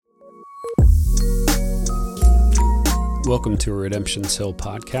Welcome to a Redemption's Hill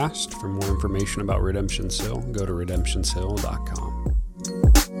podcast. For more information about Redemption's Hill, go to redemptionshill.com.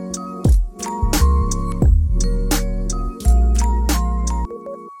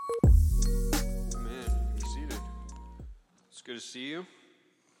 Amen. Be seated. It's good to see you.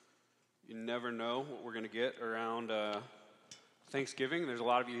 You never know what we're going to get around Thanksgiving. There's a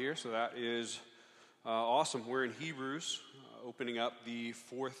lot of you here, so that is awesome. We're in Hebrews, opening up the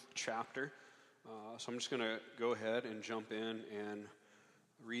 4th chapter. So I'm just going to go ahead and jump in and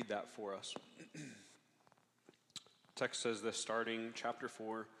read that for us. The text says this, starting chapter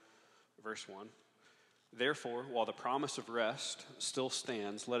 4, verse 1. Therefore, while the promise of rest still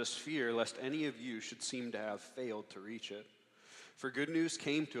stands, let us fear lest any of you should seem to have failed to reach it. For good news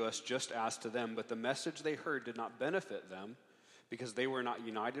came to us just as to them, but the message they heard did not benefit them, because they were not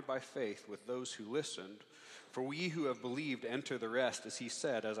united by faith with those who listened. For we who have believed enter the rest, as he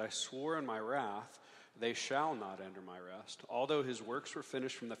said, as I swore in my wrath, they shall not enter my rest, although his works were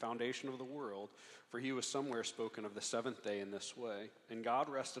finished from the foundation of the world, for he was somewhere spoken of the seventh day in this way, and God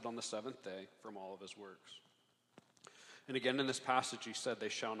rested on the seventh day from all of his works. And again in this passage he said, they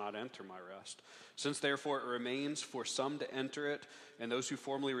shall not enter my rest. Since therefore it remains for some to enter it, and those who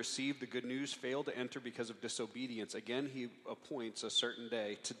formerly received the good news failed to enter because of disobedience, again he appoints a certain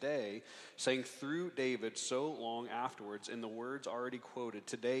day, today, saying through David so long afterwards, in the words already quoted,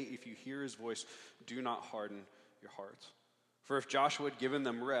 today if you hear his voice, do not harden your hearts. For if Joshua had given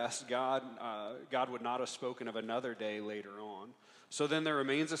them rest, God would not have spoken of another day later on. So then there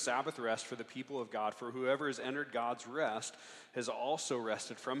remains a Sabbath rest for the people of God, for whoever has entered God's rest has also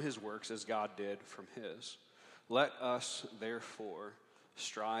rested from his works as God did from his. Let us therefore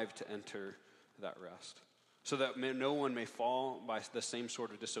strive to enter that rest, so that no one may fall by the same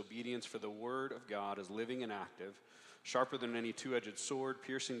sort of disobedience, for the word of God is living and active, sharper than any two-edged sword,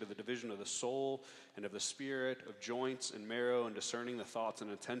 piercing to the division of the soul and of the spirit, of joints and marrow, and discerning the thoughts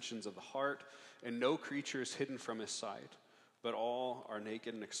and intentions of the heart. And no creature is hidden from his sight, but all are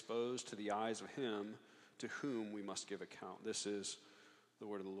naked and exposed to the eyes of him to whom we must give account. This is the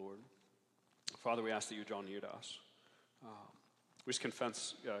word of the Lord. Father, we ask that you draw near to us. We just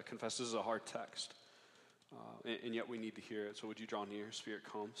confess this is a hard text, and yet we need to hear it. So would you draw near, Spirit,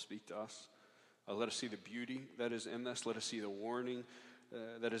 come, speak to us. Let us see the beauty that is in this. Let us see the warning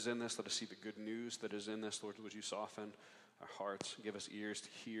that is in this. Let us see the good news that is in this. Lord, would you soften our hearts, give us ears to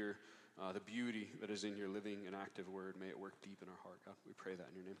hear the beauty that is in your living and active word. May it work deep in our heart, God. We pray that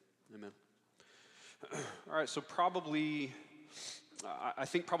in your name. Amen. All right, so I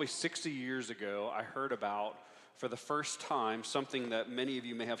think probably 60 years ago, I heard about, for the first time, something that many of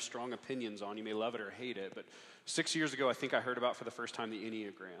you may have strong opinions on. You may love it or hate it, but 6 years ago, I think I heard about for the first time the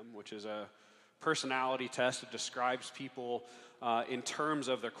Enneagram, which is a personality test. It describes people in terms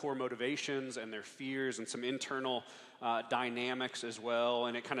of their core motivations and their fears and some internal dynamics as well,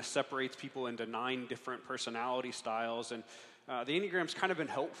 and it kind of separates people into 9 different personality styles. And the Enneagram's kind of been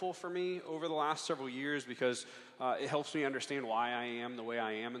helpful for me over the last several years because it helps me understand why I am the way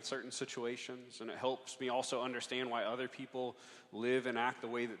I am in certain situations, and it helps me also understand why other people live and act the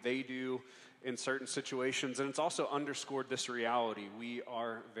way that they do in certain situations. And it's also underscored this reality: we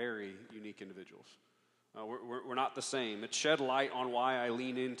are very unique individuals. We're not the same. It shed light on why I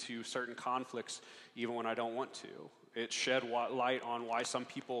lean into certain conflicts even when I don't want to. It shed light on why some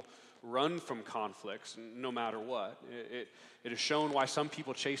people run from conflicts no matter what. It has shown why some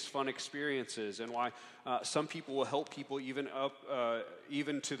people chase fun experiences, and why some people will help people even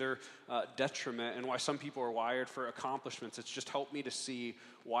to their detriment, and why some people are wired for accomplishments. It's just helped me to see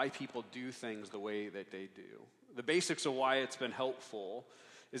why people do things the way that they do. The basics of why it's been helpful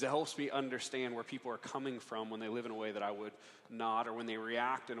is it helps me understand where people are coming from when they live in a way that I would not, or when they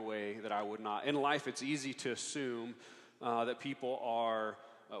react in a way that I would not. In life, it's easy to assume that people are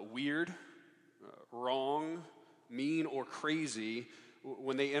weird, wrong, mean, or crazy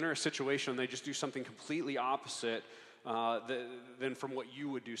when they enter a situation and they just do something completely opposite than from what you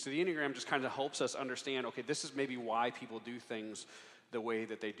would do. So the Enneagram just kind of helps us understand, okay, this is maybe why people do things the way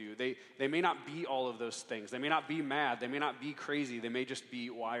that they do. They may not be all of those things. They may not be mad. They may not be crazy. They may just be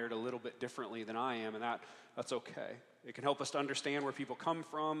wired a little bit differently than I am, and that's okay. It can help us to understand where people come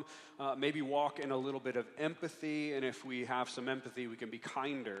from, maybe walk in a little bit of empathy, and if we have some empathy, we can be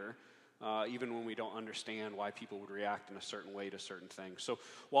kinder, even when we don't understand why people would react in a certain way to certain things. So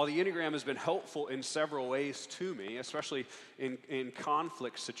while the Enneagram has been helpful in several ways to me, especially in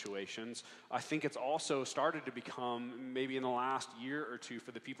conflict situations, I think it's also started to become, maybe in the last year or two, for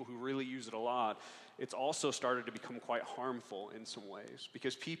the people who really use it a lot, it's also started to become quite harmful in some ways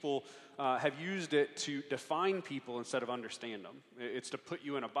because people have used it to define people instead of understand them. It's to put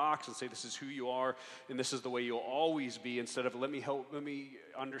you in a box and say this is who you are and this is the way you'll always be, instead of let me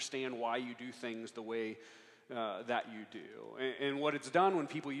understand why you do things the way that you do. And what it's done when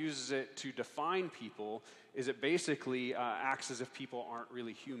people use it to define people is it basically acts as if people aren't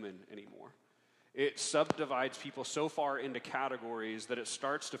really human anymore. It subdivides people so far into categories that it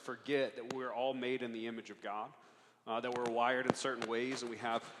starts to forget that we're all made in the image of God, that we're wired in certain ways and we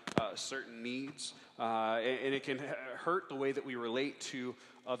have certain needs. And it can hurt the way that we relate to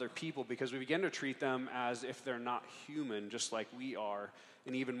other people because we begin to treat them as if they're not human, just like we are,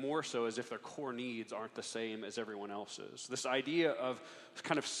 and even more so as if their core needs aren't the same as everyone else's. This idea of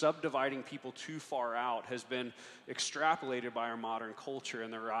kind of subdividing people too far out has been extrapolated by our modern culture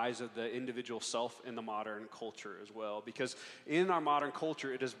and the rise of the individual self in the modern culture as well. Because in our modern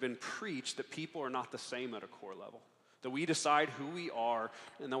culture, it has been preached that people are not the same at a core level, that we decide who we are,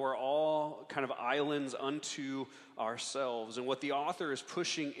 and that we're all kind of islands unto ourselves. And what the author is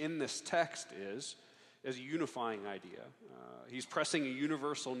pushing in this text is a unifying idea. He's pressing a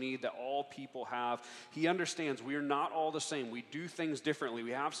universal need that all people have. He understands we are not all the same. We do things differently.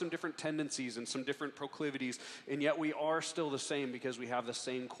 We have some different tendencies and some different proclivities, and yet we are still the same because we have the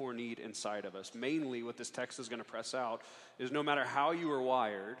same core need inside of us. Mainly what this text is going to press out is no matter how you are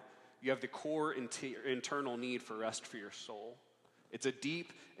wired, you have the core internal need for rest for your soul. It's a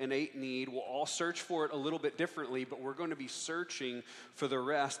deep, innate need. We'll all search for it a little bit differently, but we're going to be searching for the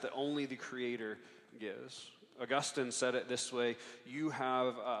rest that only the Creator gives. Augustine said it this way: you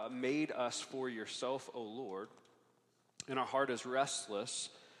have made us for yourself, O Lord, and our heart is restless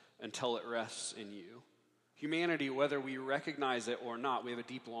until it rests in you. Humanity, whether we recognize it or not, we have a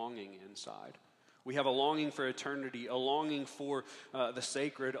deep longing inside. We have a longing for eternity, a longing for the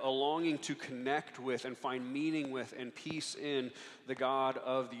sacred, a longing to connect with and find meaning with and peace in the God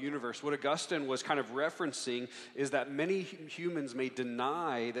of the universe. What Augustine was kind of referencing is that many humans may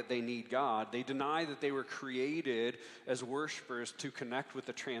deny that they need God. They deny that they were created as worshipers to connect with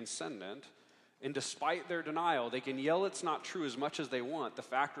the transcendent. And despite their denial, they can yell it's not true as much as they want. The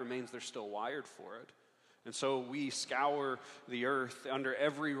fact remains they're still wired for it. And so we scour the earth under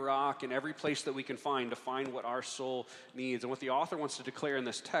every rock and every place that we can find to find what our soul needs. And what the author wants to declare in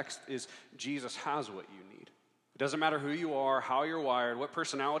this text is Jesus has what you need. It doesn't matter who you are, how you're wired, what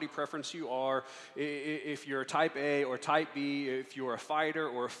personality preference you are, if you're type A or type B, if you're a fighter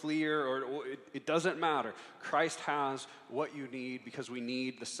or a fleer, it doesn't matter. Christ has what you need because we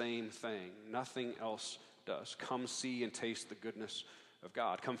need the same thing. Nothing else does. Come see and taste the goodness of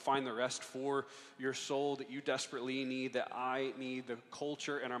God. Come find the rest for your soul that you desperately need, that I need. The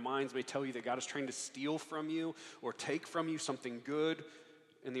culture and our minds may tell you that God is trying to steal from you or take from you something good.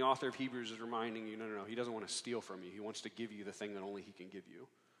 And the author of Hebrews is reminding you, no, he doesn't want to steal from you. He wants to give you the thing that only he can give you.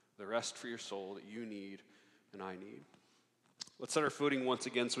 The rest for your soul that you need and I need. Let's set our footing once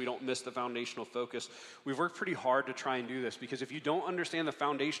again so we don't miss the foundational focus. We've worked pretty hard to try and do this because if you don't understand the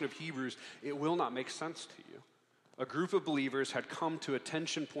foundation of Hebrews, it will not make sense to you. A group of believers had come to a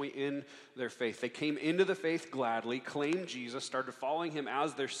tension point in their faith. They came into the faith gladly, claimed Jesus, started following him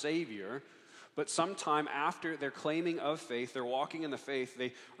as their Savior, but sometime after their claiming of faith, their walking in the faith,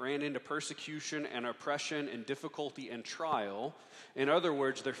 they ran into persecution and oppression and difficulty and trial. In other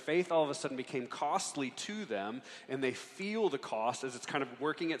words, their faith all of a sudden became costly to them, and they feel the cost as it's kind of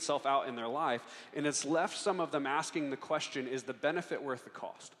working itself out in their life, and it's left some of them asking the question, is the benefit worth the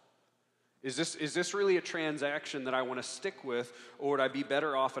cost? Is this really a transaction that I want to stick with, or would I be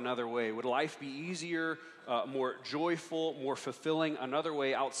better off another way? Would life be easier, more joyful, more fulfilling another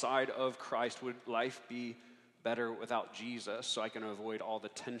way outside of Christ? Would life be better without Jesus so I can avoid all the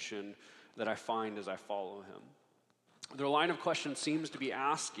tension that I find as I follow him? Their line of question seems to be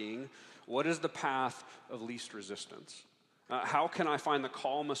asking, what is the path of least resistance? How can I find the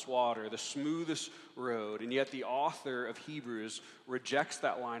calmest water, the smoothest road? And yet the author of Hebrews rejects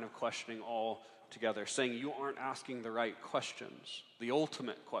that line of questioning altogether, saying you aren't asking the right questions, the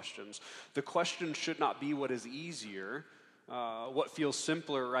ultimate questions. The question should not be what is easier, what feels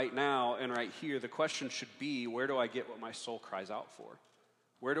simpler right now and right here. The question should be, where do I get what my soul cries out for?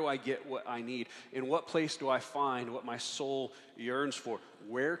 Where do I get what I need? In what place do I find what my soul yearns for?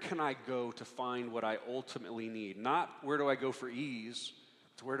 Where can I go to find what I ultimately need? Not where do I go for ease,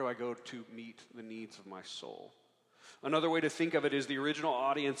 it's where do I go to meet the needs of my soul? Another way to think of it is the original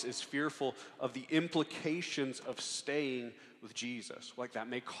audience is fearful of the implications of staying with Jesus. Like, that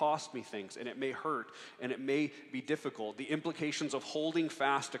may cost me things, and it may hurt, and it may be difficult. The implications of holding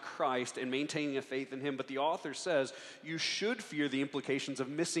fast to Christ and maintaining a faith in him. But the author says you should fear the implications of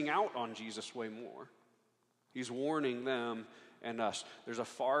missing out on Jesus way more. He's warning them and us. There's a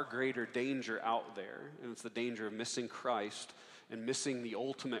far greater danger out there, and it's the danger of missing Christ and missing the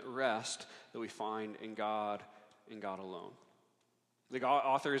ultimate rest that we find in God alone. The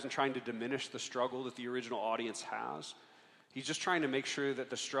author isn't trying to diminish the struggle that the original audience has. He's just trying to make sure that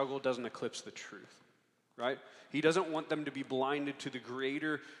the struggle doesn't eclipse the truth, right? He doesn't want them to be blinded to the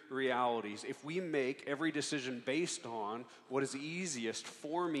greater realities. If we make every decision based on what is easiest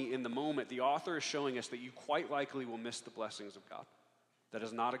for me in the moment, the author is showing us that you quite likely will miss the blessings of God. That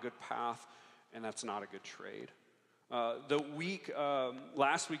is not a good path, and that's not a good trade.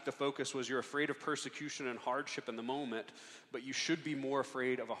 Last week, the focus was you're afraid of persecution and hardship in the moment, but you should be more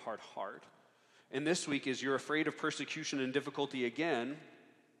afraid of a hard heart. And this week is you're afraid of persecution and difficulty again,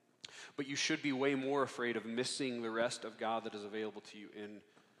 but you should be way more afraid of missing the rest of God that is available to you in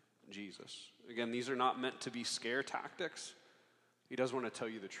Jesus. Again, these are not meant to be scare tactics. He does want to tell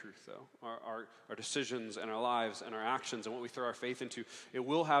you the truth, though. Our decisions and our lives and our actions and what we throw our faith into, it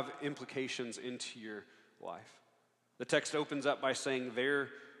will have implications into your life. The text opens up by saying,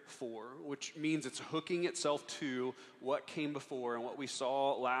 therefore, which means it's hooking itself to what came before and what we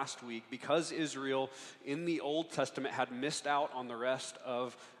saw last week, because Israel in the Old Testament had missed out on the rest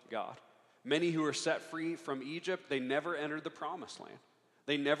of God. Many who were set free from Egypt, they never entered the promised land.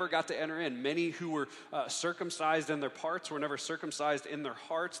 They never got to enter in. Many who were circumcised in their parts were never circumcised in their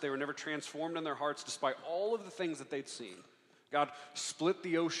hearts. They were never transformed in their hearts despite all of the things that they'd seen. God split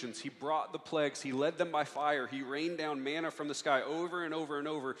the oceans. He brought the plagues. He led them by fire. He rained down manna from the sky over and over and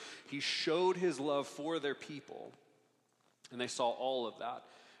over. He showed his love for their people. And they saw all of that.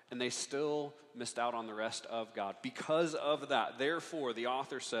 And they still missed out on the rest of God. Because of that, therefore, the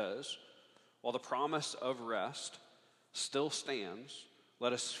author says, while the promise of rest still stands,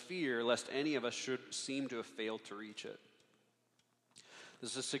 let us fear lest any of us should seem to have failed to reach it.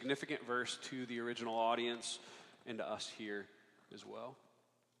 This is a significant verse to the original audience and to us here as well.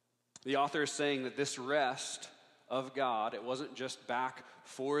 The author is saying that this rest of God, it wasn't just back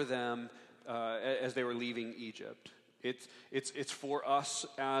for them as they were leaving Egypt. It's for us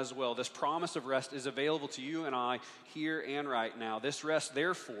as well. This promise of rest is available to you and I here and right now. This rest,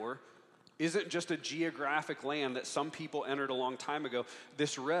 therefore, isn't just a geographic land that some people entered a long time ago.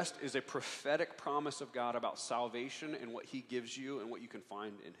 This rest is a prophetic promise of God about salvation and what he gives you and what you can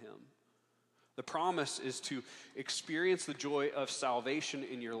find in him. The promise is to experience the joy of salvation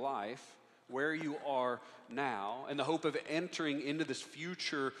in your life where you are now, and the hope of entering into this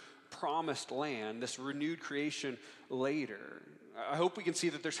future promised land, this renewed creation later. I hope we can see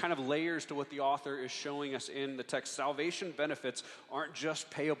that there's kind of layers to what the author is showing us in the text. Salvation benefits aren't just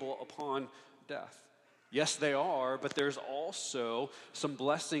payable upon death. Yes, they are, but there's also some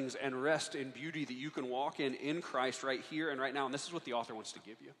blessings and rest and beauty that you can walk in Christ right here and right now, and this is what the author wants to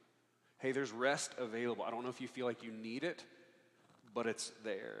give you. Hey, there's rest available. I don't know if you feel like you need it, but it's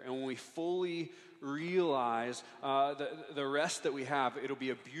there. And when we fully realize the rest that we have, it'll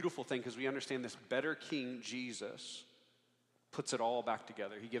be a beautiful thing because we understand this better King, Jesus, puts it all back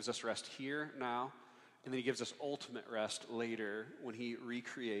together. He gives us rest here, now, and then he gives us ultimate rest later when he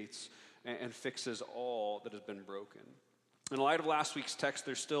recreates and fixes all that has been broken. In light of last week's text,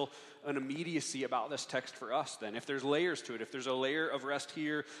 there's still an immediacy about this text for us then. If there's layers to it, if there's a layer of rest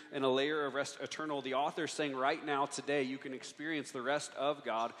here and a layer of rest eternal, the author's saying right now, today, you can experience the rest of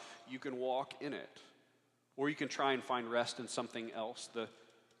God. You can walk in it. Or you can try and find rest in something else. The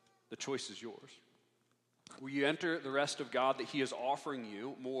choice is yours. Will you enter the rest of God that he is offering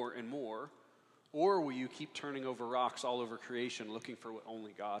you more and more? Or will you keep turning over rocks all over creation looking for what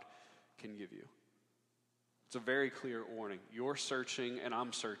only God can give you? It's a very clear warning. You're searching and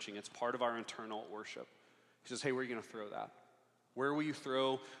I'm searching. It's part of our internal worship. He says, hey, where are you going to throw that? Where will you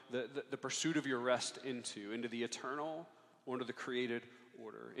throw the pursuit of your rest into? Into the eternal or into the created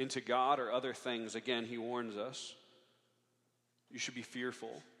order? Into God or other things? Again, he warns us. You should be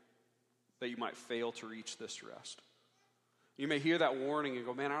fearful that you might fail to reach this rest. You may hear that warning and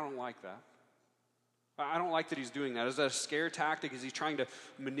go, man, I don't like that. I don't like that he's doing that. Is that a scare tactic? Is he trying to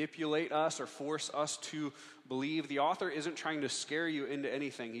manipulate us or force us to believe? The author isn't trying to scare you into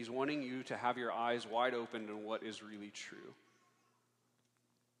anything. He's wanting you to have your eyes wide open to what is really true.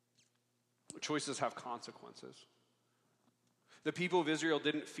 Choices have consequences. The people of Israel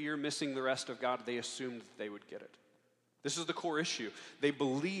didn't fear missing the rest of God. They assumed that they would get it. This is the core issue. They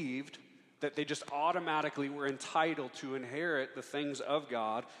believed that they just automatically were entitled to inherit the things of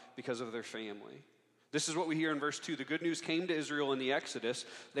God because of their family. This is what we hear in verse 2. The good news came to Israel in the Exodus.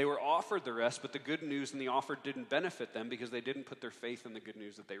 They were offered the rest, but the good news and the offer didn't benefit them because they didn't put their faith in the good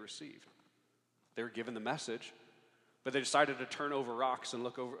news that they received. They were given the message, but they decided to turn over rocks and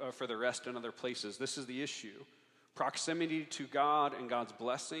look over, for the rest in other places. This is the issue. Proximity to God and God's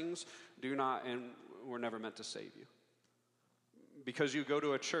blessings do not and were never meant to save you. Because you go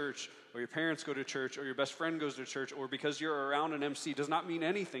to a church, or your parents go to church, or your best friend goes to church, or because you're around an MC does not mean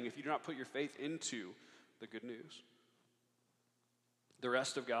anything if you do not put your faith into the good news. The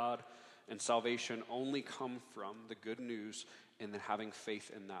rest of God and salvation only come from the good news and then having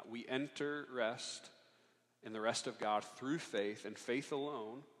faith in that. We enter rest in the rest of God through faith and faith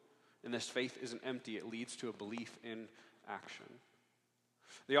alone, and this faith isn't empty. It leads to a belief in action.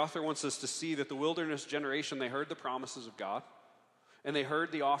 The author wants us to see that the wilderness generation, they heard the promises of God, and they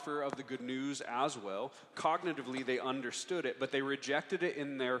heard the offer of the good news as well. Cognitively, they understood it, but they rejected it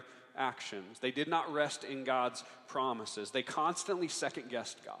in their actions. They did not rest in God's promises. They constantly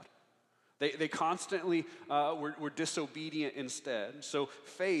second-guessed God. They constantly were disobedient instead. So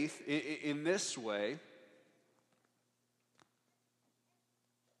faith in this way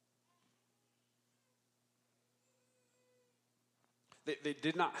they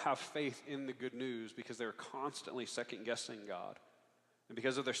did not have faith in the good news because they were constantly second-guessing God. And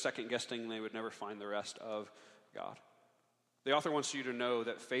because of their second-guessing, they would never find the rest of God. The author wants you to know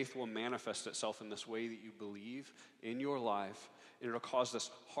that faith will manifest itself in this way that you believe in your life, and it'll cause this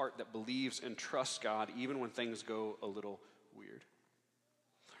heart that believes and trusts God even when things go a little weird.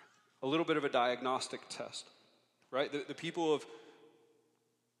 A little bit of a diagnostic test, right? The people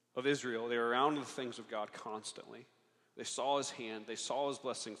of Israel, they were around the things of God constantly. They saw his hand, they saw his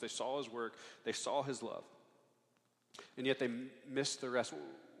blessings, they saw his work, they saw his love. And yet they missed the rest.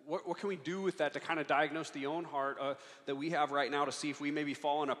 What can we do with that to kind of diagnose the own heart that we have right now to see if we maybe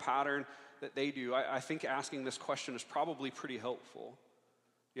fall in a pattern that they do? I think asking this question is probably pretty helpful.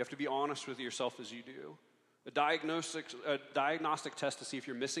 You have to be honest with yourself as you do. A diagnostic test to see if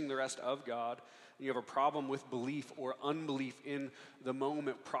you're missing the rest of God and you have a problem with belief or unbelief in the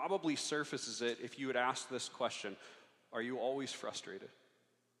moment probably surfaces it if you would ask this question: are you always frustrated?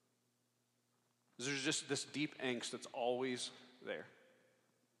 There's just this deep angst that's always there.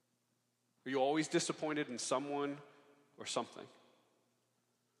 Are you always disappointed in someone or something?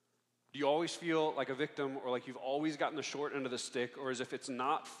 Do you always feel like a victim or like you've always gotten the short end of the stick, or as if it's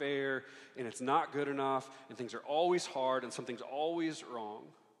not fair and it's not good enough and things are always hard and something's always wrong?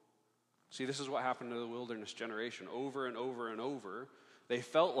 See, this is what happened to the wilderness generation over and over and over. They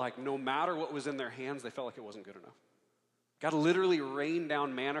felt like no matter what was in their hands, they felt like it wasn't good enough. God literally rained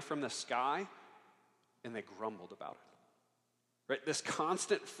down manna from the sky, and they grumbled about it. Right? This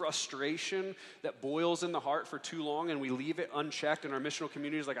constant frustration that boils in the heart for too long, and we leave it unchecked in our missional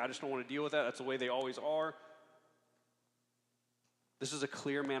communities, like, I just don't want to deal with that. That's the way they always are. This is a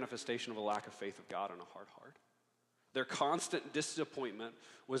clear manifestation of a lack of faith of God and a hard heart. Their constant disappointment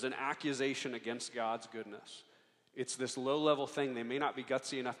was an accusation against God's goodness. It's this low-level thing. They may not be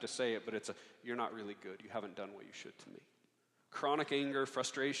gutsy enough to say it, but it's you're not really good. You haven't done what you should to me. Chronic anger,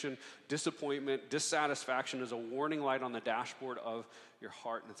 frustration, disappointment, dissatisfaction is a warning light on the dashboard of your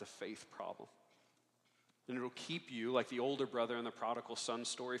heart, and it's a faith problem. And it'll keep you, like the older brother in the prodigal son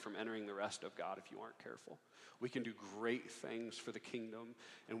story, from entering the rest of God if you aren't careful. We can do great things for the kingdom,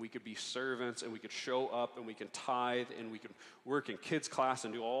 and we could be servants, and we could show up, and we can tithe, and we can work in kids' class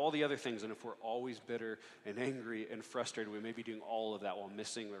and do all the other things. And if we're always bitter and angry and frustrated, we may be doing all of that while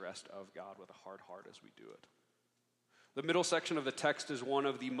missing the rest of God with a hard heart as we do it. The middle section of the text is one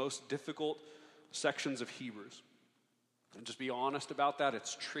of the most difficult sections of Hebrews. And just be honest about that,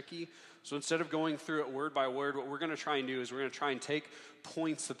 it's tricky. So instead of going through it word by word, what we're going to try and do is we're going to try and take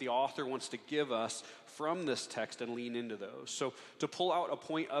points that the author wants to give us from this text and lean into those. So to pull out a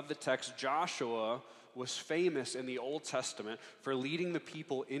point of the text, Joshua was famous in the Old Testament for leading the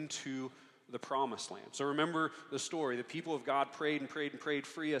people into the promised land. So remember the story. The people of God prayed and prayed and prayed,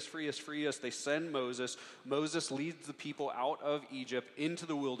 free us, free us, free us. They send Moses. Moses leads the people out of Egypt into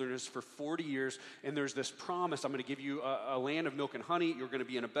the wilderness for 40 years. And there's this promise, I'm going to give you a land of milk and honey. You're going to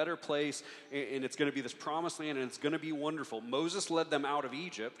be in a better place. And it's going to be this promised land, and it's going to be wonderful. Moses led them out of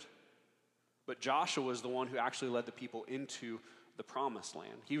Egypt, but Joshua was the one who actually led the people into the promised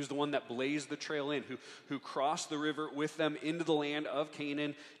land. He was the one that blazed the trail in, who crossed the river with them into the land of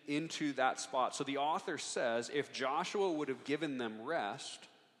Canaan, into that spot. So the author says if Joshua would have given them rest,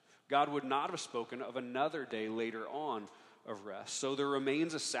 God would not have spoken of another day later on of rest. So there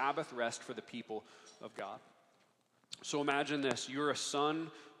remains a Sabbath rest for the people of God. So imagine this. You're a son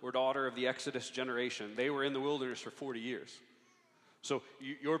or daughter of the Exodus generation. They were in the wilderness for 40 years. So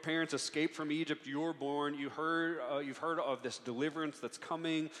your parents escaped from Egypt. You're born. You've heard of this deliverance that's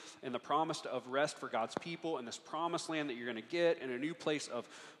coming and the promise of rest for God's people and this promised land that you're going to get and a new place of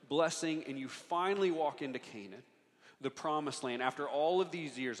blessing. And you finally walk into Canaan, the promised land, after all of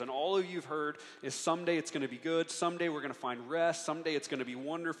these years. And all of you've heard is someday it's going to be good. Someday we're going to find rest. Someday it's going to be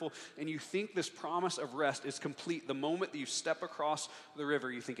wonderful. And you think this promise of rest is complete. The moment that you step across the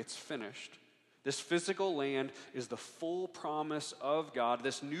river, you think it's finished. This physical land is the full promise of God.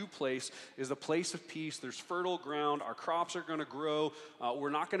 This new place is a place of peace. There's fertile ground. Our crops are going to grow. We're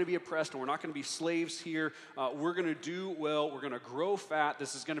not going to be oppressed, and we're not going to be slaves here. We're going to do well. We're going to grow fat.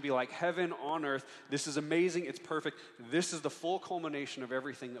 This is going to be like heaven on earth. This is amazing. It's perfect. This is the full culmination of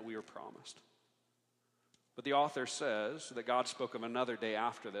everything that we were promised. But the author says that God spoke of another day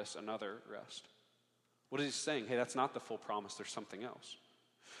after this, another rest. What is he saying? Hey, that's not the full promise. There's something else.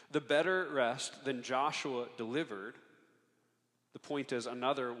 The better rest than Joshua delivered, the point is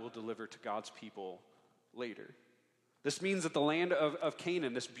another will deliver to God's people later. This means that the land of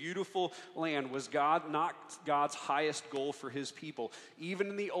Canaan, this beautiful land, was not God's highest goal for his people. Even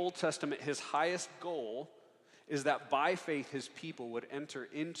in the Old Testament, his highest goal is that by faith his people would enter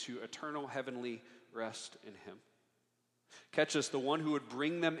into eternal heavenly rest in him. Catch this, the one who would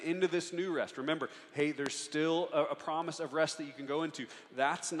bring them into this new rest. Remember, hey, there's still a promise of rest that you can go into.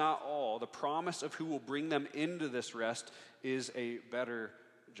 That's not all. The promise of who will bring them into this rest is a better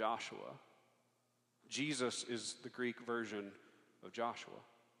Joshua. Jesus is the Greek version of Joshua.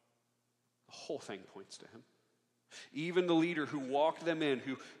 The whole thing points to him. Even the leader who walked them in,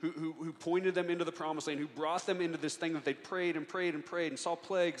 who pointed them into the promised land, who brought them into this thing that they prayed and prayed and prayed and saw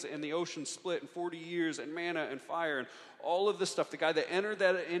plagues and the ocean split in 40 years and manna and fire and all of this stuff. The guy that entered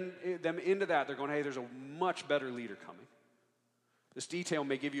them into that, they're going, hey, there's a much better leader coming. This detail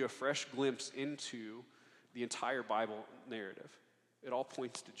may give you a fresh glimpse into the entire Bible narrative. It all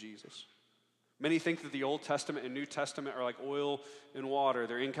points to Jesus. Many think that the Old Testament and New Testament are like oil and water.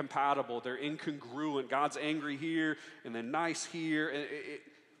 They're incompatible. They're incongruent. God's angry here and then nice here.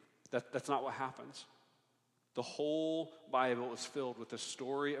 That's not what happens. The whole Bible is filled with the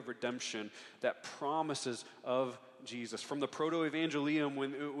story of redemption that promises of Jesus. From the proto-evangelium,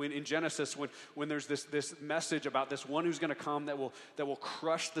 when in Genesis, when there's this message about this one who's going to come that will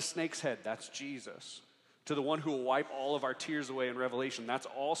crush the snake's head, that's Jesus. To the one who will wipe all of our tears away in Revelation, that's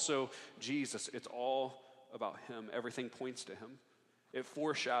also Jesus. It's all about him. Everything points to him. It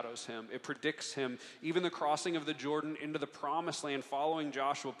foreshadows him. It predicts him. Even the crossing of the Jordan into the promised land following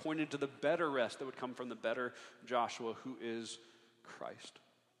Joshua pointed to the better rest that would come from the better Joshua, who is Christ.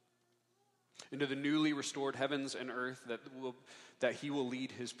 Into the newly restored heavens and earth that he will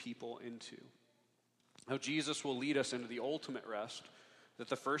lead his people into. How Jesus will lead us into the ultimate rest that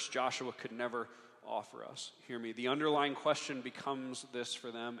the first Joshua could never offer us. Hear me. The underlying question becomes this for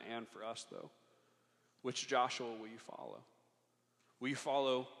them and for us, though. Which Joshua will you follow? Will you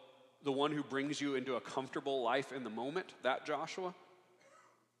follow the one who brings you into a comfortable life in the moment, that Joshua?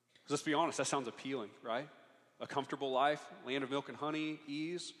 Because let's be honest, that sounds appealing, right? A comfortable life, land of milk and honey,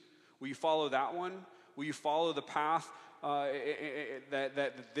 ease. Will you follow that one? Will you follow the path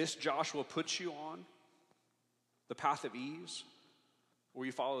that this Joshua puts you on? The path of ease? Or will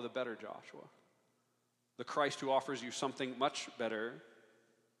you follow the better Joshua? The Christ who offers you something much better.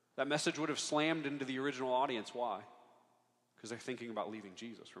 That message would have slammed into the original audience. Why? Because they're thinking about leaving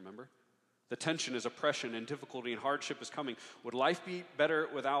Jesus, remember? The tension is oppression and difficulty and hardship is coming. Would life be better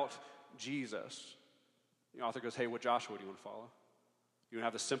without Jesus? The author goes, hey, what Joshua do you want to follow? You want to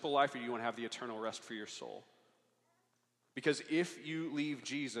have the simple life or do you want to have the eternal rest for your soul? Because if you leave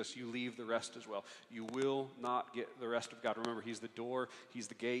Jesus, you leave the rest as well. You will not get the rest of God. Remember, he's the door, he's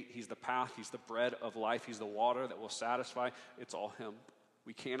the gate, he's the path, he's the bread of life, he's the water that will satisfy. It's all him.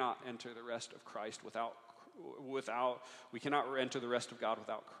 We cannot enter the rest of Christ we cannot enter the rest of God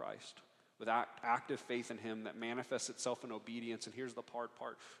without Christ. Without active faith in him that manifests itself in obedience. And here's the hard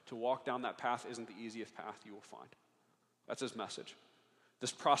part. To walk down that path isn't the easiest path you will find. That's his message.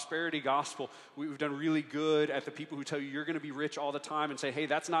 This prosperity gospel, we've done really good at the people who tell you you're going to be rich all the time and say, hey,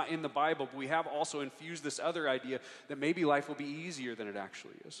 that's not in the Bible. But we have also infused this other idea that maybe life will be easier than it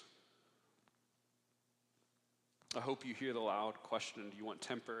actually is. I hope you hear the loud question, do you want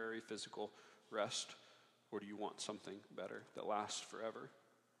temporary physical rest or do you want something better that lasts forever?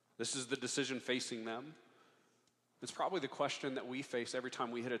 This is the decision facing them. It's probably the question that we face every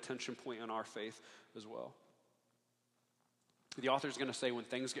time we hit a tension point in our faith as well. The author's going to say, when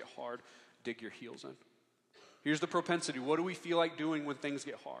things get hard, dig your heels in. Here's the propensity. What do we feel like doing when things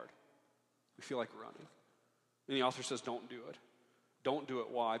get hard? We feel like running. And the author says, don't do it. Don't do it.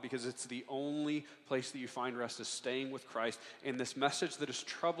 Why? Because it's the only place that you find rest is staying with Christ. And this message that is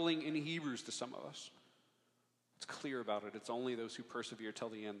troubling in Hebrews to some of us, it's clear about it. It's only those who persevere till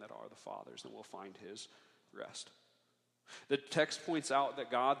the end that are the fathers, and will find his rest. The text points out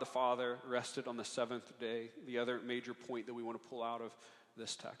that God the Father rested on the seventh day, the other major point that we want to pull out of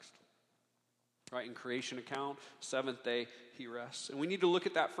this text. Right, in creation account, seventh day, he rests. And we need to look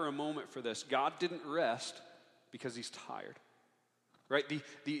at that for a moment for this. God didn't rest because he's tired. Right, the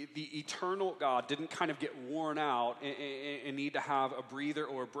eternal God didn't kind of get worn out and need to have a breather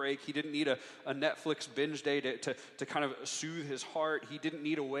or a break. He didn't need a Netflix binge day to kind of soothe his heart. He didn't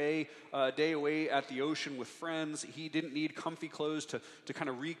need a day away at the ocean with friends. He didn't need comfy clothes to kind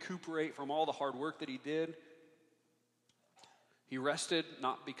of recuperate from all the hard work that he did. He rested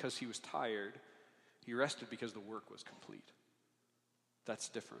not because he was tired. He rested because the work was complete. That's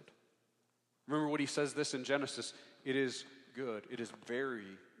different. Remember what he says this in Genesis, it is good. It is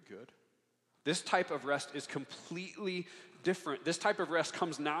very good. This type of rest is completely different. This type of rest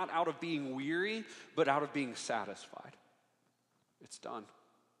comes not out of being weary, but out of being satisfied. It's done.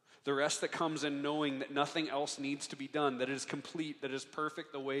 The rest that comes in knowing that nothing else needs to be done, that it is complete, that it is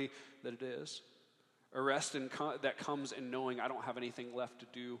perfect the way that it is. A rest that comes in knowing I don't have anything left to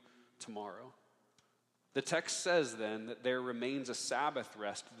do tomorrow. The text says then that there remains a Sabbath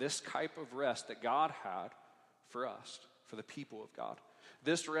rest, this type of rest that God had for us, for the people of God.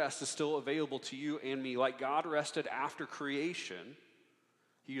 This rest is still available to you and me. Like God rested after creation,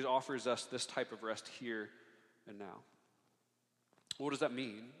 he offers us this type of rest here and now. What does that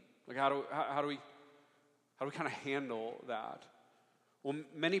mean? Like how do we kind of handle that? Well,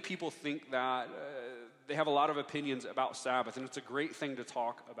 many people think that they have a lot of opinions about Sabbath, and it's a great thing to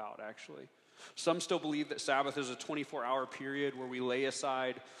talk about, actually. Some still believe that Sabbath is a 24-hour period where we lay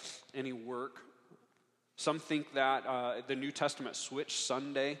aside any work. Some think that the New Testament switched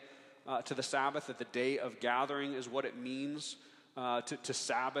Sunday to the Sabbath, that the day of gathering is what it means to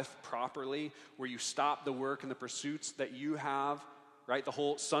Sabbath properly, where you stop the work and the pursuits that you have, right? The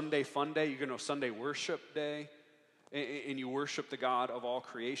whole Sunday fun day, you're going to Sunday worship day, and you worship the God of all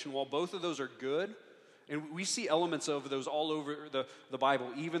creation. While both of those are good, and we see elements of those all over the Bible.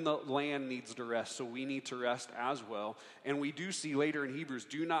 Even the land needs to rest, so we need to rest as well. And we do see later in Hebrews,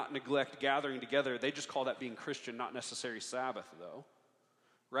 do not neglect gathering together. They just call that being Christian, not necessarily Sabbath, though.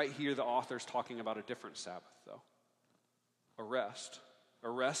 Right here, the author's talking about a different Sabbath, though. A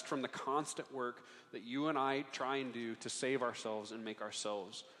rest from the constant work that you and I try and do to save ourselves and make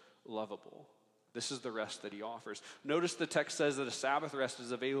ourselves lovable. This is the rest that he offers. Notice the text says that a Sabbath rest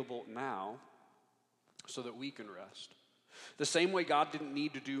is available now, so that we can rest. The same way God didn't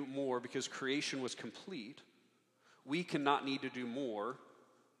need to do more because creation was complete, we cannot need to do more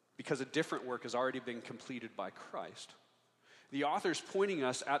because a different work has already been completed by Christ. The author's pointing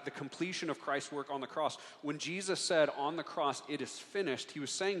us at the completion of Christ's work on the cross. When Jesus said on the cross, it is finished, he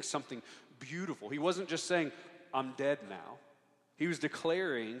was saying something beautiful. He wasn't just saying, I'm dead now. He was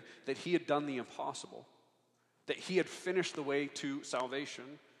declaring that he had done the impossible, that he had finished the way to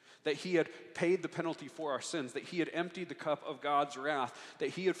salvation, that he had paid the penalty for our sins, that he had emptied the cup of God's wrath, that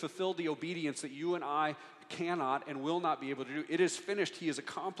he had fulfilled the obedience that you and I cannot and will not be able to do. It is finished. He has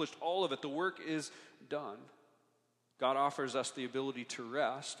accomplished all of it. The work is done. God offers us the ability to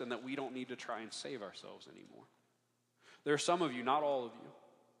rest and that we don't need to try and save ourselves anymore. There are some of you, not all of you.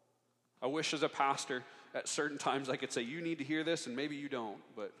 I wish as a pastor at certain times I could say, you need to hear this, and maybe you don't,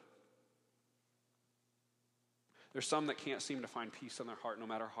 but there's some that can't seem to find peace in their heart no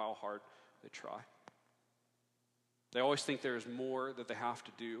matter how hard they try. They always think there is more that they have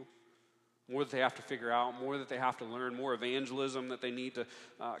to do, more that they have to figure out, more that they have to learn, more evangelism that they need to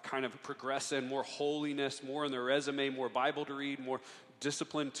kind of progress in, more holiness, more in their resume, more Bible to read, more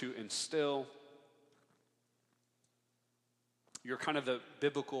discipline to instill. You're kind of the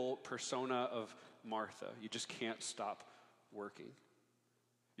biblical persona of Martha. You just can't stop working.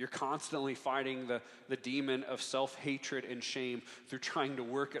 You're constantly fighting the demon of self-hatred and shame through trying to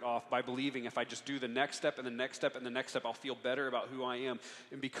work it off by believing if I just do the next step and the next step and the next step, I'll feel better about who I am.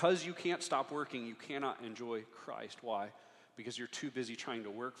 And because you can't stop working, you cannot enjoy Christ. Why? Because you're too busy trying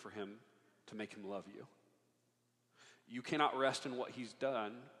to work for him to make him love you. You cannot rest in what he's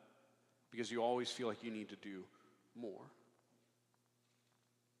done because you always feel like you need to do more.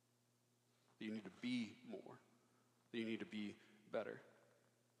 That you need to be more. That you need to be better.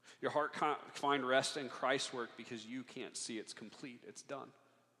 Your heart can't find rest in Christ's work because you can't see it's complete. It's done.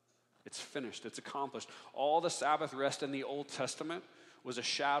 It's finished. It's accomplished. All the Sabbath rest in the Old Testament was a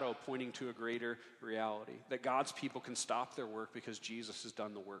shadow pointing to a greater reality, that God's people can stop their work because Jesus has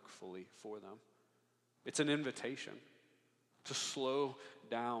done the work fully for them. It's an invitation to slow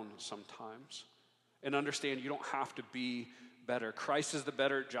down sometimes and understand you don't have to be better. Christ is the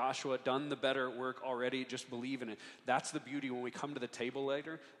better Joshua, done the better work already. Just believe in it. That's the beauty. When we come to the table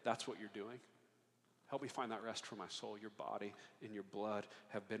later, that's what you're doing. Help me find that rest for my soul. Your body and your blood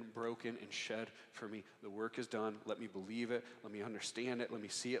have been broken and shed for me. The work is done. Let me believe it. Let me understand it. Let me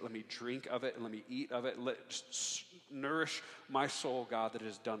see it. Let me drink of it. And let me eat of it. Let it nourish my soul, God, that it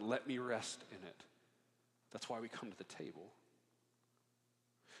is done. Let me rest in it. That's why we come to the table.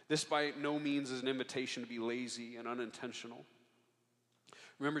 This by no means is an invitation to be lazy and unintentional.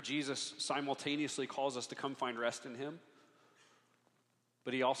 Remember, Jesus simultaneously calls us to come find rest in him,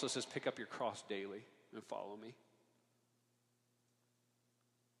 but he also says, pick up your cross daily and follow me.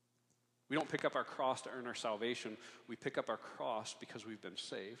 We don't pick up our cross to earn our salvation. We pick up our cross because we've been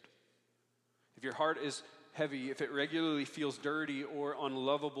saved. If your heart is heavy, if it regularly feels dirty or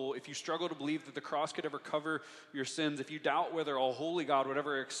unlovable, if you struggle to believe that the cross could ever cover your sins, if you doubt whether a holy God would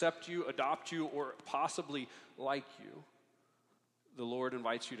ever accept you, adopt you, or possibly like you, the Lord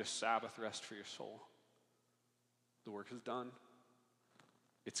invites you to Sabbath rest for your soul. The work is done.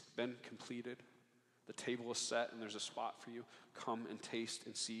 It's been completed. The table is set and there's a spot for you. Come and taste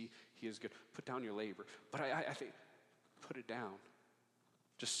and see he is good. Put down your labor. But I think, put it down.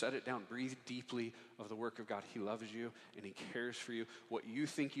 Just set it down. Breathe deeply of the work of God. He loves you and he cares for you. What you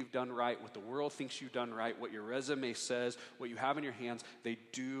think you've done right, what the world thinks you've done right, what your resume says, what you have in your hands, they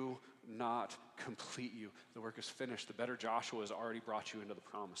do not complete you. The work is finished. The better Joshua has already brought you into the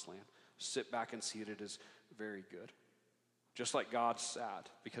promised land. Sit back and see it. It is very good. Just like God sat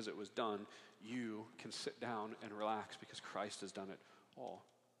because it was done, you can sit down and relax because Christ has done it all.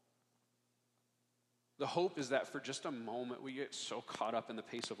 The hope is that for just a moment we get so caught up in the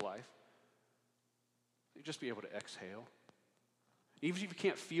pace of life, you just be able to exhale. Even if you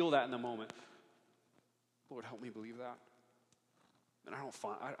can't feel that in the moment, Lord, help me believe that. And I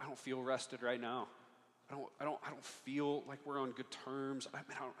don't feel rested right now. I don't feel like we're on good terms.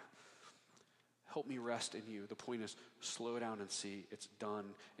 Help me rest in you. The point is, slow down and see it's done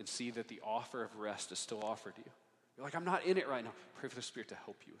and see that the offer of rest is still offered to you. You're like, I'm not in it right now. Pray for the Spirit to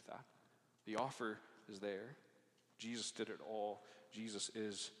help you with that. The offer is there. Jesus did it all. Jesus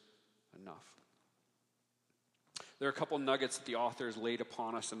is enough. There are a couple nuggets that the author has laid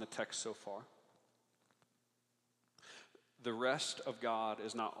upon us in the text so far. The rest of God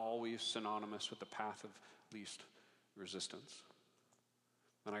is not always synonymous with the path of least resistance.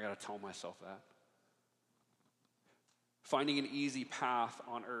 And I got to tell myself that. Finding an easy path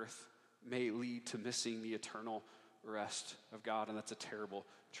on earth may lead to missing the eternal rest of God, and that's a terrible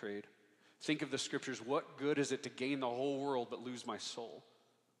trade. Think of the scriptures. What good is it to gain the whole world but lose my soul?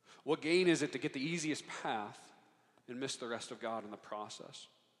 What gain is it to get the easiest path and miss the rest of God in the process?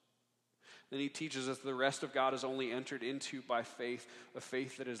 Then he teaches us the rest of God is only entered into by faith, a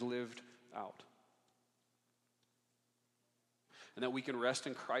faith that is lived out. And that we can rest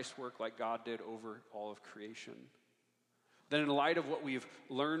in Christ's work like God did over all of creation. Then in light of what we've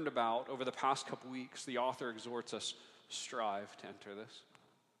learned about over the past couple weeks, the author exhorts us, strive to enter this.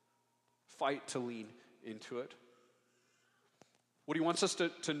 Fight to lean into it. What he wants us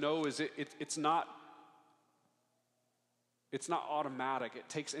to know is it's not automatic. It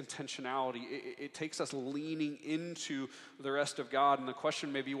takes intentionality. It takes us leaning into the rest of God. And the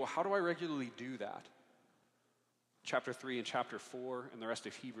question may be, well, how do I regularly do that? Chapter 3 and chapter 4 and the rest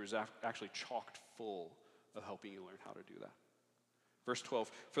of Hebrews actually chocked full of helping you learn how to do that. Verse 12,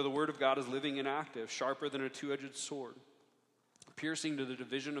 for the word of God is living and active, sharper than a two-edged sword, piercing to the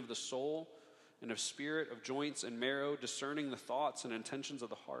division of the soul and of spirit, of joints and marrow, discerning the thoughts and intentions of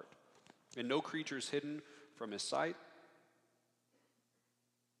the heart. And no creature is hidden from his sight,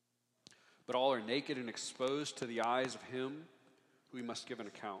 but all are naked and exposed to the eyes of him who we must give an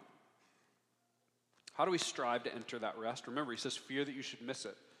account. How do we strive to enter that rest? Remember, he says, fear that you should miss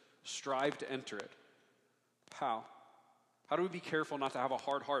it. Strive to enter it. How? How do we be careful not to have a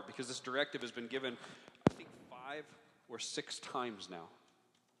hard heart? Because this directive has been given, I think, 5 or 6 times now.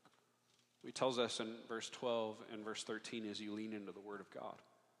 He tells us in verse 12 and verse 13 as you lean into the word of God.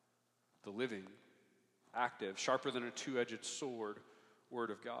 The living, active, sharper than a two-edged sword, word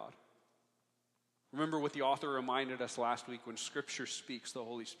of God. Remember what the author reminded us last week: when Scripture speaks, the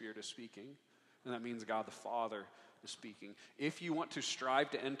Holy Spirit is speaking. And that means God the Father is speaking. If you want to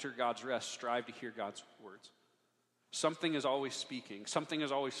strive to enter God's rest, strive to hear God's words. Something is always speaking. Something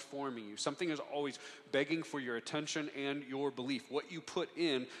is always forming you. Something is always begging for your attention and your belief. What you put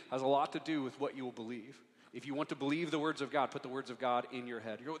in has a lot to do with what you will believe. If you want to believe the words of God, put the words of God in your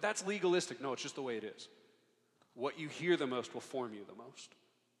head. That's legalistic. No, it's just the way it is. What you hear the most will form you the most.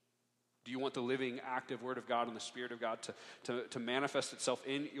 Do you want the living, active Word of God and the Spirit of God to manifest itself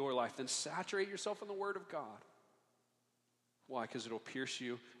in your life? Then saturate yourself in the Word of God. Why? Because it'll pierce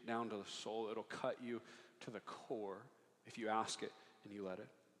you down to the soul. It'll cut you to the core if you ask it and you let it.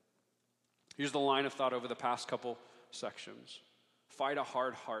 Here's the line of thought over the past couple sections. Fight a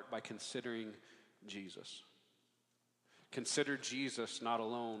hard heart by considering Jesus. Consider Jesus not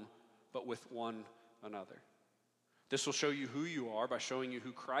alone, but with one another. This will show you who you are by showing you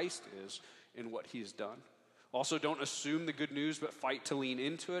who Christ is and what he's done. Also, don't assume the good news, but fight to lean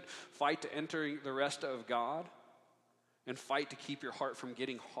into it. Fight to enter the rest of God. And fight to keep your heart from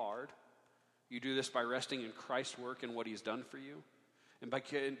getting hard. You do this by resting in Christ's work and what he's done for you. And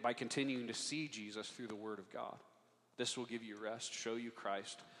by continuing to see Jesus through the Word of God. This will give you rest, show you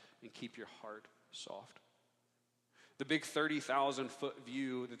Christ, and keep your heart soft. The big 30,000-foot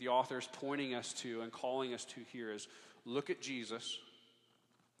view that the author is pointing us to and calling us to here is look at Jesus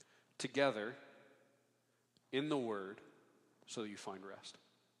together in the Word so that you find rest.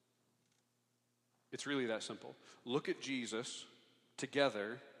 It's really that simple. Look at Jesus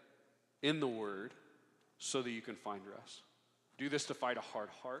together in the Word so that you can find rest. Do this to fight a hard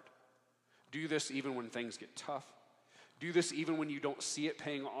heart. Do this even when things get tough. Do this even when you don't see it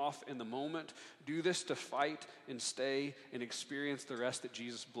paying off in the moment. Do this to fight and stay and experience the rest that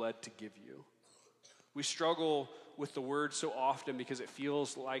Jesus bled to give you. We struggle with the Word so often because it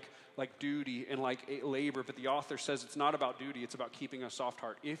feels like duty and like labor, but the author says it's not about duty, it's about keeping a soft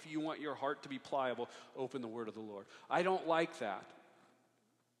heart. If you want your heart to be pliable, open the Word of the Lord. I don't like that.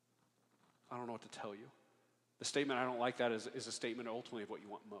 I don't know what to tell you. The statement I don't like that is a statement ultimately of what you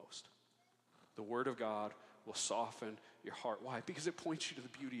want most. The Word of God will soften your heart. Why? Because it points you to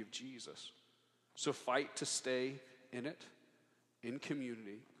the beauty of Jesus. So fight to stay in it, in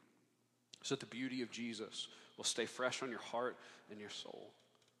community, so that the beauty of Jesus will stay fresh on your heart and your soul.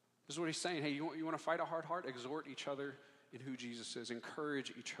 This is what he's saying. Hey, you want to fight a hard heart? Exhort each other in who Jesus is.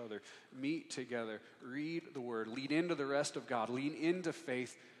 Encourage each other. Meet together. Read the Word. Lead into the rest of God. Lean into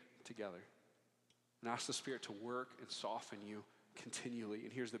faith together. And ask the Spirit to work and soften you continually.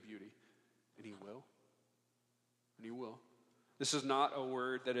 And here's the beauty. And he will. And he will. This is not a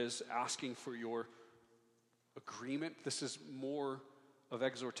word that is asking for your agreement. This is more of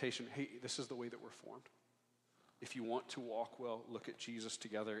exhortation. Hey, this is the way that we're formed. If you want to walk well, look at Jesus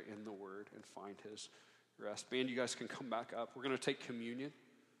together in the Word and find his rest. Band, you guys can come back up. We're going to take communion.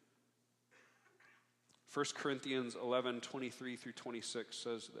 1 Corinthians 11:23 through 26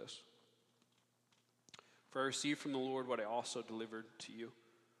 says this. For I received from the Lord what I also delivered to you.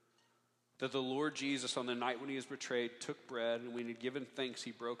 That the Lord Jesus, on the night when he was betrayed, took bread, and when he had given thanks,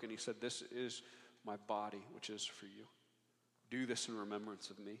 he broke it, and he said, "This is my body, which is for you. Do this in remembrance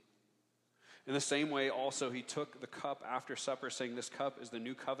of me." In the same way, also, he took the cup after supper, saying, "This cup is the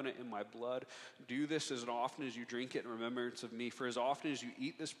new covenant in my blood. Do this as often as you drink it in remembrance of me. For as often as you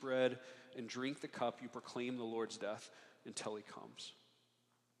eat this bread and drink the cup, you proclaim the Lord's death until he comes."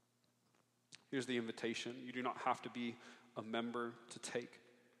 Here's the invitation. You do not have to be a member to take.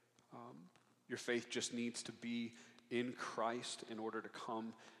 Your faith just needs to be in Christ in order to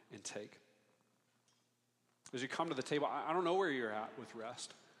come and take. As you come to the table, I don't know where you're at with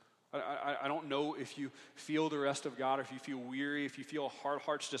rest. I don't know if you feel the rest of God, or if you feel weary, if you feel hard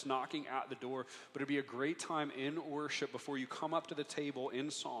hearts just knocking at the door. But it'd be a great time in worship before you come up to the table in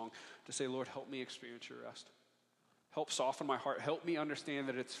song to say, "Lord, help me experience your rest. Help soften my heart. Help me understand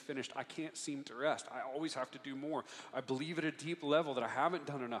that it's finished. I can't seem to rest. I always have to do more. I believe at a deep level that I haven't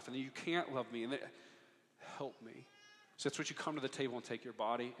done enough and that you can't love me. And that, help me." So that's what you come to the table and take your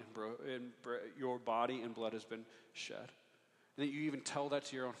body your body and blood has been shed. And that you even tell that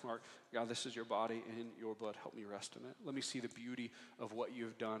to your own heart, "God, this is your body and your blood. Help me rest in it. Let me see the beauty of what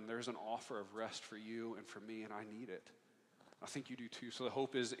you've done. There's an offer of rest for you and for me, and I need it." I think you do too. So the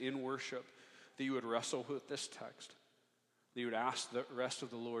hope is in worship that you would wrestle with this text. That you would ask the rest of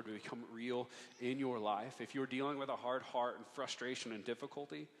the Lord to become real in your life. If you're dealing with a hard heart and frustration and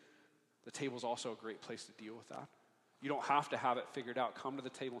difficulty, the table is also a great place to deal with that. You don't have to have it figured out. Come to the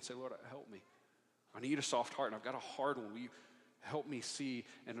table and say, "Lord, help me. I need a soft heart, and I've got a hard one. Will you help me see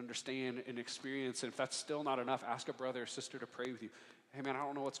and understand and experience?" And if that's still not enough, ask a brother or sister to pray with you. "Hey, man, I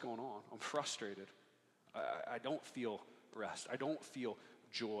don't know what's going on. I'm frustrated. I don't feel rest. I don't feel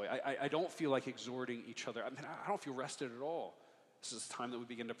joy. I don't feel like exhorting each other. I don't feel rested at all." This is the time that we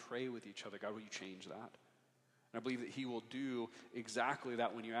begin to pray with each other. "God, will you change that?" And I believe that he will do exactly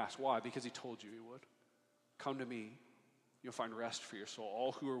that when you ask. Why? Because he told you he would. "Come to me. You'll find rest for your soul.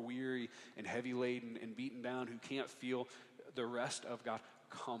 All who are weary and heavy laden and beaten down, who can't feel the rest of God,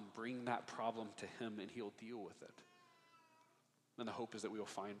 come, bring that problem to him and he'll deal with it." And the hope is that we will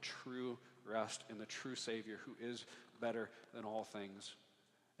find true rest in the true Savior who is better than all things.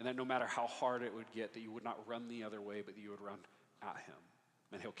 And that no matter how hard it would get, that you would not run the other way, but that you would run at him.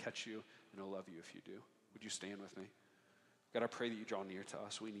 And he'll catch you and he'll love you if you do. Would you stand with me? God, I pray that you draw near to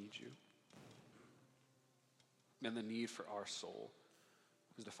us. We need you. And the need for our soul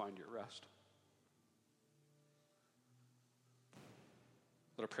is to find your rest.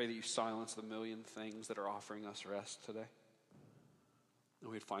 Lord, I pray that you silence the million things that are offering us rest today. And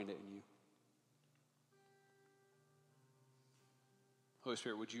we'd find it in you. Holy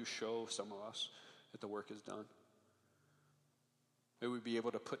Spirit, would you show some of us that the work is done? May we be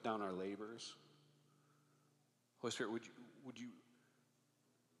able to put down our labors. Holy Spirit, would you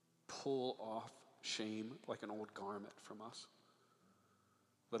pull off shame like an old garment from us?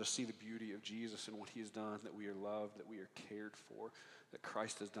 Let us see the beauty of Jesus and what he has done, that we are loved, that we are cared for, that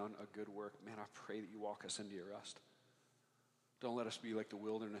Christ has done a good work. Man, I pray that you walk us into your rest. Don't let us be like the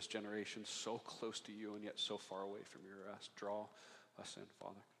wilderness generation, so close to you and yet so far away from your rest. Draw us in,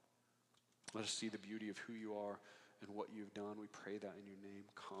 Father. Let us see the beauty of who you are and what you've done. We pray that in your name.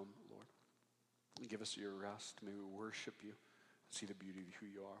 Come, Lord. And give us your rest. May we worship you and see the beauty of who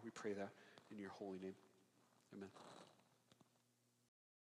you are. We pray that in your holy name. Amen.